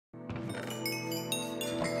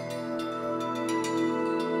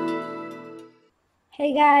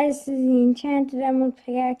Hey guys, this is the Enchanted Emerald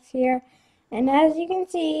Pickaxe here, and as you can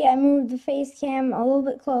see, I moved the face cam a little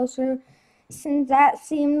bit closer since that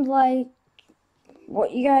seemed like what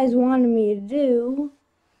you guys wanted me to do.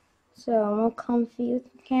 So I'm all comfy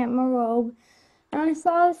with the camera robe, and I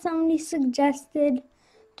saw that somebody suggested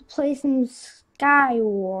to play some Sky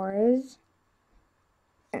Wars,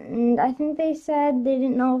 and I think they said they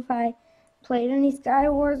didn't know if I played any Sky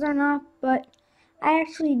Wars or not, but I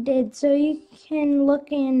actually did. So you can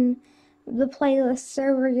look in the playlist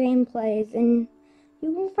server gameplays and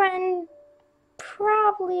you can find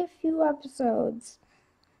probably a few episodes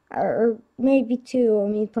or maybe two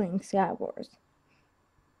of me playing Sky Wars.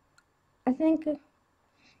 I think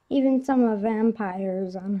even some of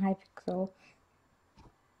Vampires on Hypixel.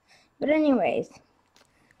 But anyways,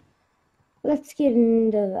 let's get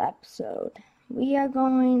into the episode. We are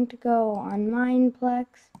going to go on Mineplex,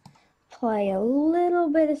 play a little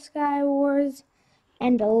bit of Sky Wars,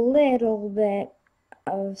 and a little bit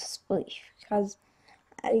of Spleef, because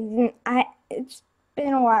it's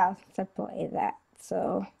been a while since I played that,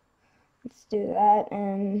 so let's do that.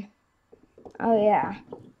 And oh yeah,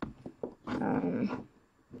 the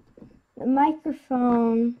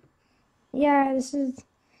microphone. Yeah, this is.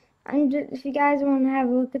 If you guys want to have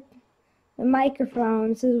a look at the microphone,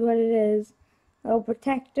 this is what it is: a little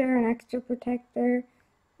protector, an extra protector,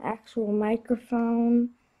 actual microphone.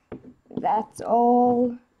 That's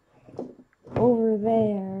all over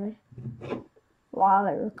there while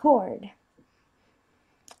I record.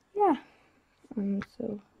 Yeah.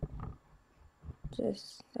 So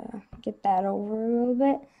just get that over a little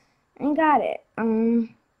bit and got it.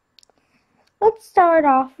 Let's start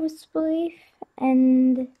off with Spleef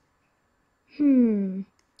and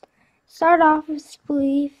start off with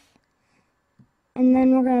Spleef, and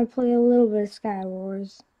then we're gonna play a little bit of Sky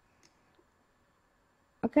Wars.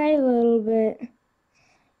 Okay, a little bit.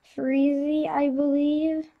 Freezy, I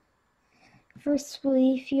believe. For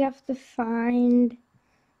Spleef, you have to find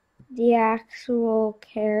the actual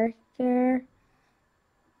character,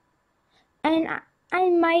 and I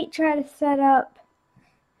might try to set up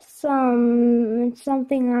something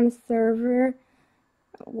on a server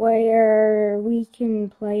where we can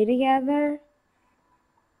play together.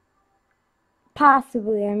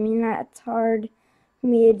 Possibly. I mean, that's hard for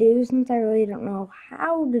me to do since I really don't know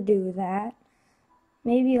how to do that.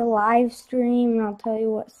 Maybe a live stream and I'll tell you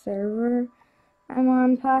what server I'm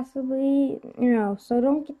on, possibly. So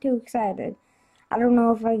don't get too excited. I don't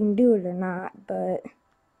know if I can do it or not, but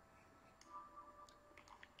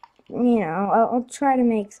I'll try to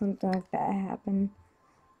make something like that happen.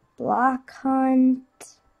 Block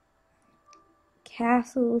Hunt,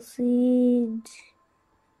 Castle Siege,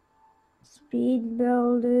 Speed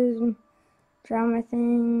Builders, Drama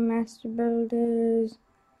Thing, Master Builders,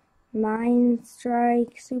 Mine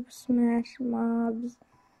Strike, Super Smash Mobs.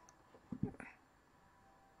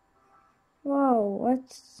 Whoa,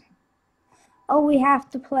 what's... Oh, we have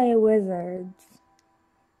to play Wizards.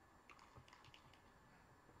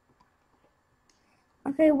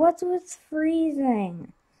 Okay, what's with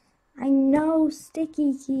freezing? I know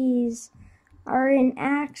sticky keys are in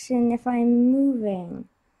action if I'm moving.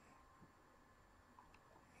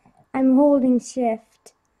 I'm holding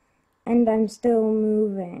shift and I'm still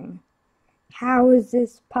moving. How is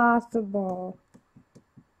this possible?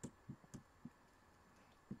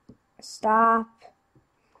 Stop.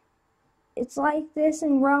 It's like this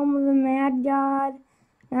in Realm of the Mad God.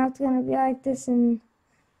 Now it's gonna be like this in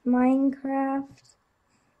Minecraft.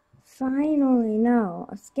 Finally, no.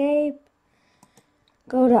 Escape.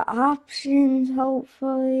 Go to options,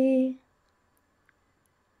 hopefully.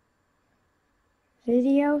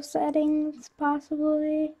 Video settings,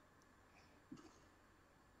 possibly.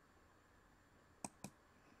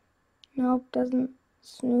 Nope, doesn't.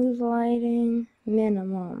 Smooth lighting,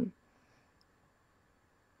 minimum.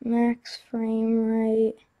 Max frame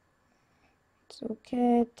rate. It's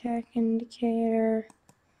okay. Attack indicator.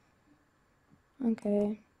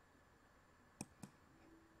 Okay.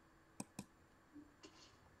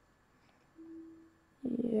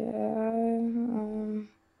 Yeah, I don't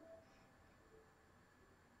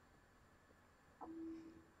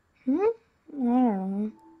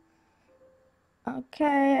know.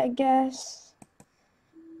 Okay, I guess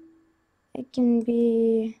it can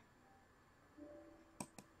be...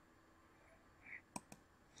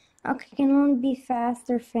 Okay, it can only be fast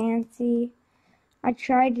or fancy. I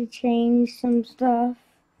tried to change some stuff.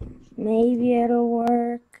 Maybe it'll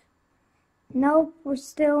work. Nope, we're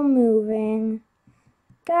still moving.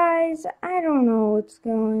 Guys, I don't know what's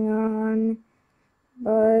going on,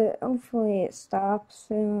 but hopefully it stops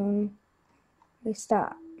soon. We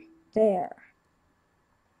stop. There.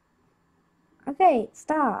 Okay, it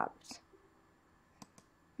stopped.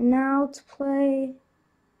 Now to play,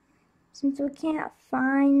 since we can't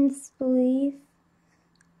find Spleef,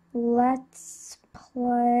 let's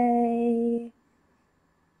play.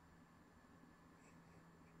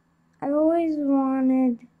 I've always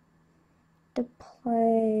wanted to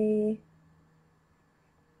play,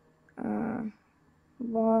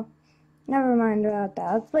 well, never mind about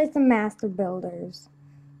that. Let's play some Master Builders.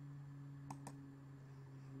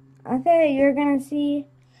 Okay, you're gonna see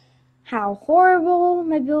how horrible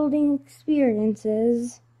my building experience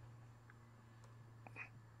is.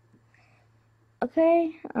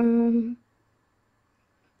 Okay,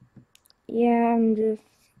 yeah, I'm just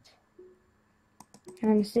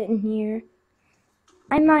kind of sitting here.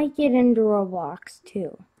 I might get into Roblox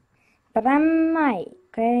too, but I might,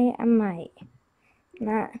 okay? I might.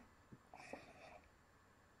 Not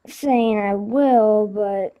saying I will,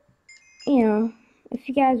 but, you know, if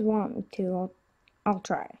you guys want me to, I'll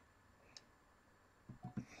try.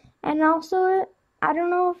 And also, I don't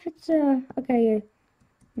know if it's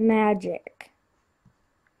magic.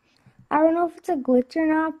 I don't know if it's a glitch or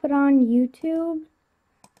not, but on YouTube,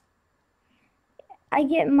 I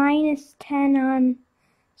get -10 on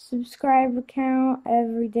subscriber count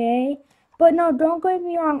every day. But no, don't get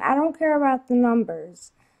me wrong, I don't care about the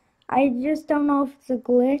numbers. I just don't know if it's a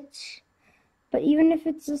glitch. But even if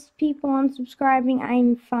it's just people unsubscribing,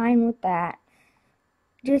 I'm fine with that.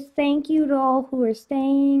 Just thank you to all who are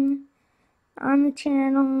staying on the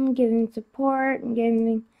channel and giving support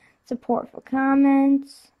for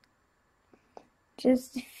comments.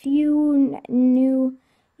 Just if you knew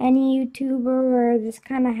any YouTuber where this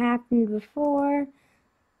kind of happened before,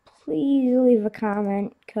 please leave a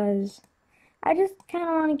comment, because I just kind of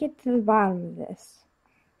want to get to the bottom of this.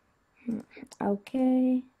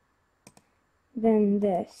 Okay. Then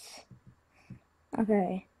this.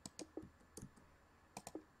 Okay.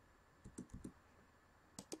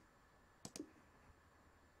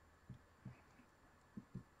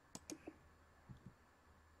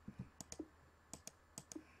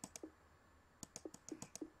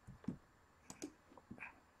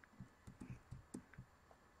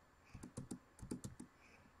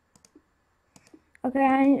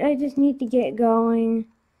 Okay, I just need to get going.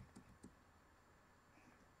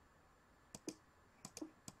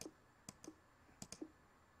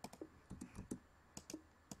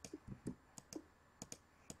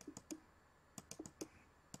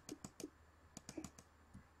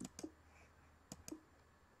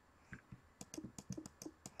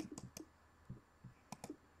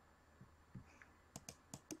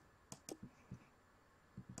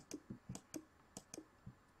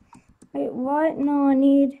 Wait, what? No, I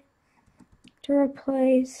need to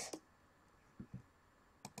replace.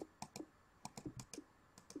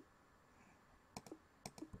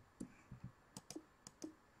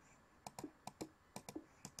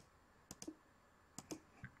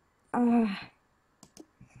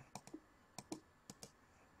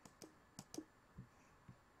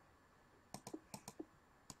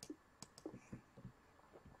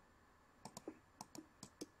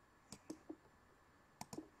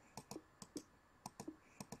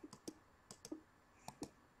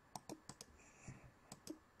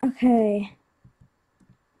 Okay.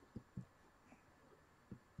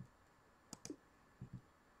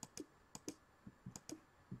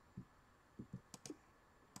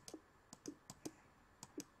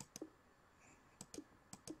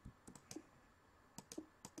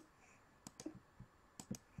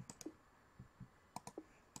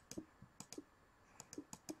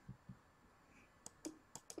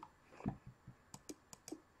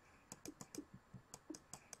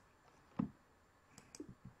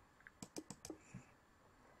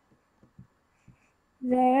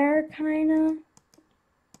 There, kinda.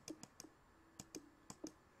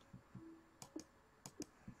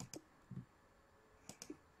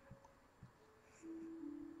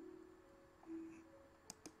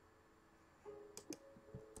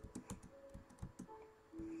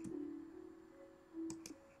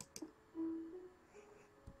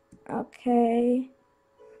 Okay.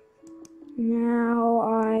 Now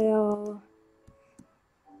I'll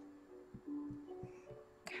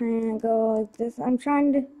kind of go like this. I'm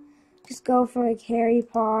trying to just go for like Harry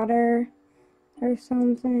Potter or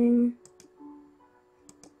something.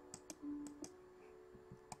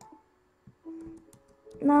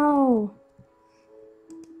 No.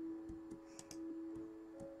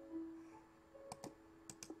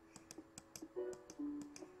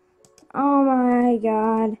 Oh my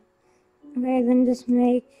god. Okay, then just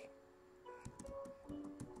make.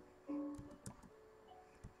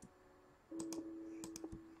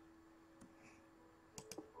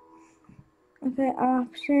 Okay,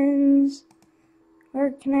 options.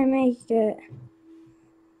 Where can I make it?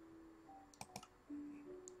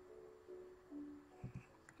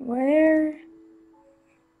 Where?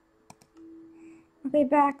 Okay,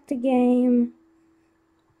 back to game.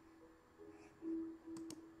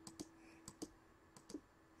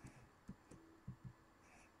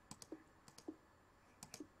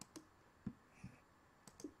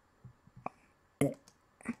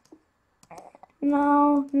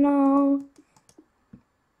 No, no.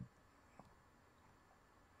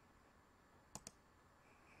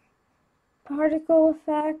 Particle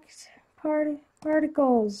effect.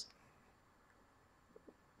 Particles.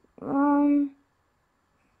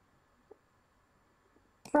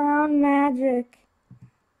 Brown magic.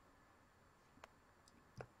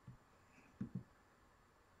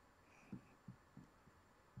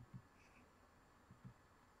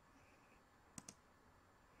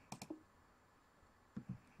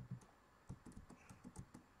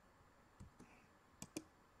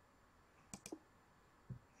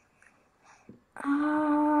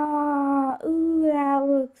 Ooh, that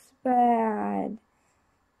looks bad.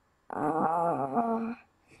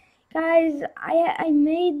 Guys, I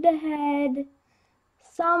made the head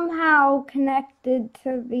somehow connected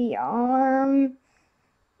to the arm,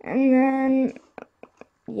 and then,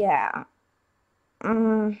 yeah.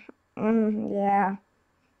 Yeah.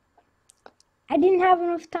 I didn't have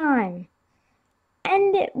enough time.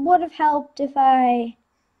 And it would have helped if I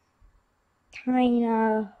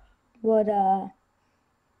kinda would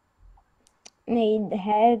made the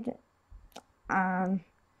head the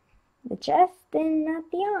chest and not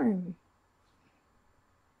the arm.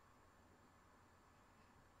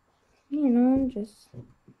 You know, just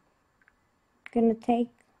gonna take,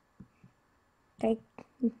 you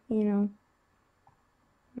know.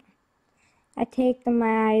 I take them,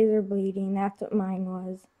 my eyes are bleeding. That's what mine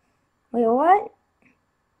was. Wait, what?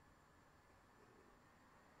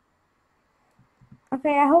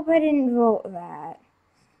 Okay, I hope I didn't vote that.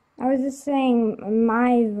 I was just saying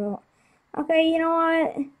my vote. Okay, you know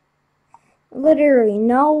what? Literally,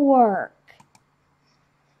 no work.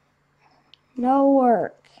 No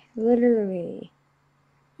work. Literally.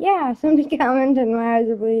 Yeah, somebody commented my eyes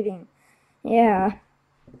are bleeding. Yeah.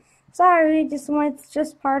 Sorry, it's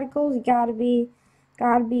just particles. You gotta be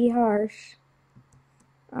harsh.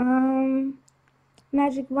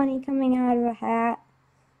 Magic bunny coming out of a hat.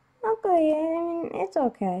 Okay, I mean, it's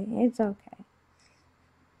okay. It's okay.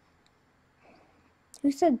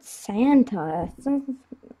 Who said Santa? It's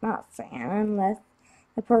not Santa unless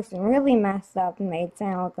the person really messed up and made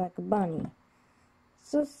Santa look like a bunny.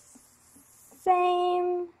 So,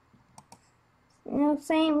 same,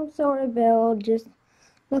 same sort of build, just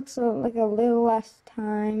looks like a little less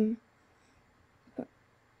time.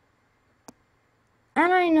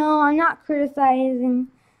 And I know I'm not criticizing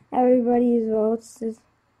everybody's votes. Just,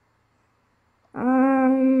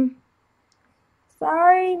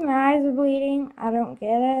 sorry, my eyes are bleeding. I don't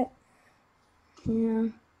get it.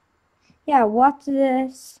 Yeah, what's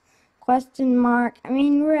this? Question mark. I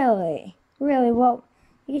mean, really, well,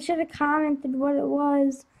 you should have commented what it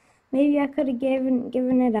was. Maybe I could have given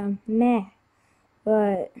it a meh,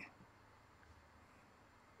 but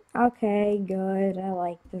okay, good. I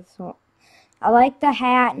like this one. I like the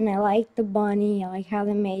hat and I like the bunny. I like how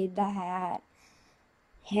they made the hat.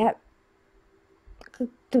 Yep.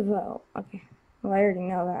 Click to vote. Okay. Well, I already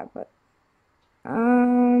know that, but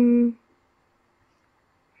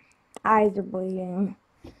eyes are bleeding.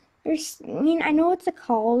 I know it's a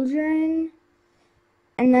cauldron,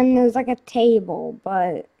 and then there's like a table,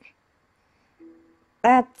 but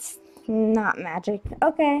that's not magic.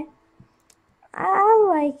 Okay. I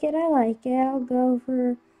like it. I'll go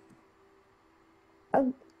for a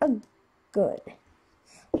good.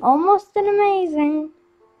 Almost an amazing,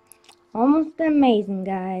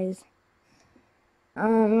 guys.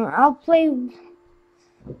 I'll play.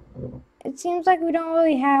 It seems like we don't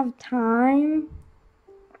really have time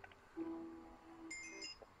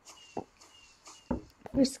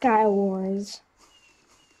for Sky Wars.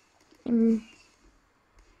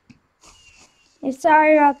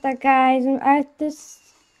 Sorry about that, guys.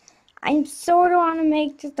 I sort of want to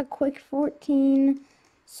make just a quick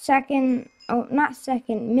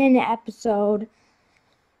 14-minute episode,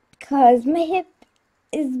 because my hip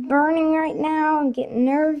is burning right now. I'm getting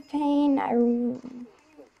nerve pain.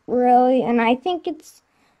 And I think it's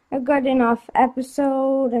a good enough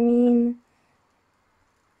episode. I mean,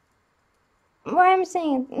 what I'm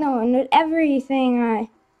saying, no, everything I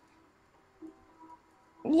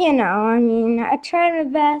tried my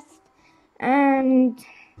best, and,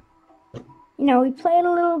 we played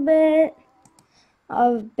a little bit.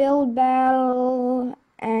 of Build Battle,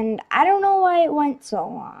 and I don't know why it went so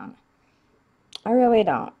long. I really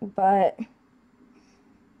don't, but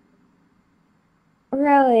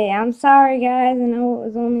really, I'm sorry guys, I know it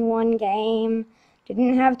was only one game.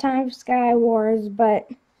 Didn't have time for Sky Wars, but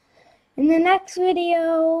in the next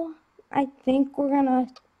video, I think we're gonna,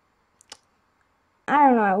 I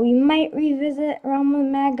don't know, we might revisit Realm of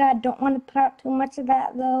Mad God. Don't want to put out too much of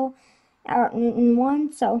that though, out in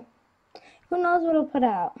one, so who knows what I'll put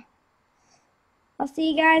out. I'll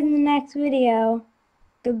see you guys in the next video.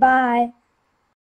 Goodbye.